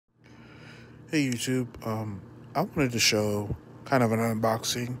Hey YouTube, I wanted to show kind of an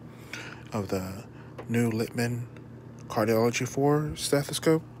unboxing of the new Littmann Cardiology IV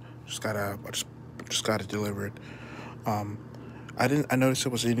stethoscope. Just got it delivered. I noticed it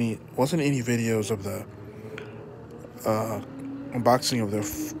wasn't any videos of the unboxing of the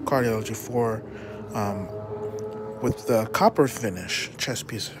Cardiology IV with the copper finish chest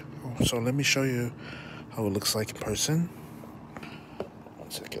piece. So let me show you how it looks like in person.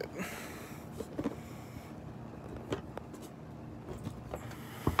 1 second.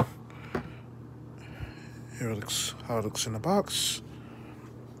 Here looks how it looks in the box.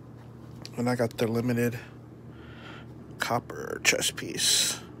 And I got the limited copper chest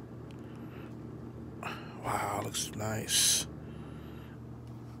piece. Wow, looks nice.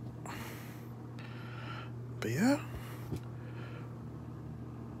 But yeah,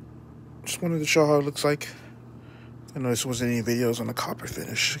 just wanted to show how it looks like. I noticed there wasn't any videos on the copper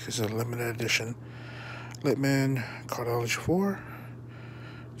finish because it's a limited edition Littmann Cardiology IV.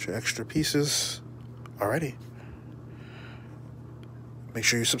 Your extra pieces. Alrighty. Make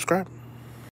sure you subscribe.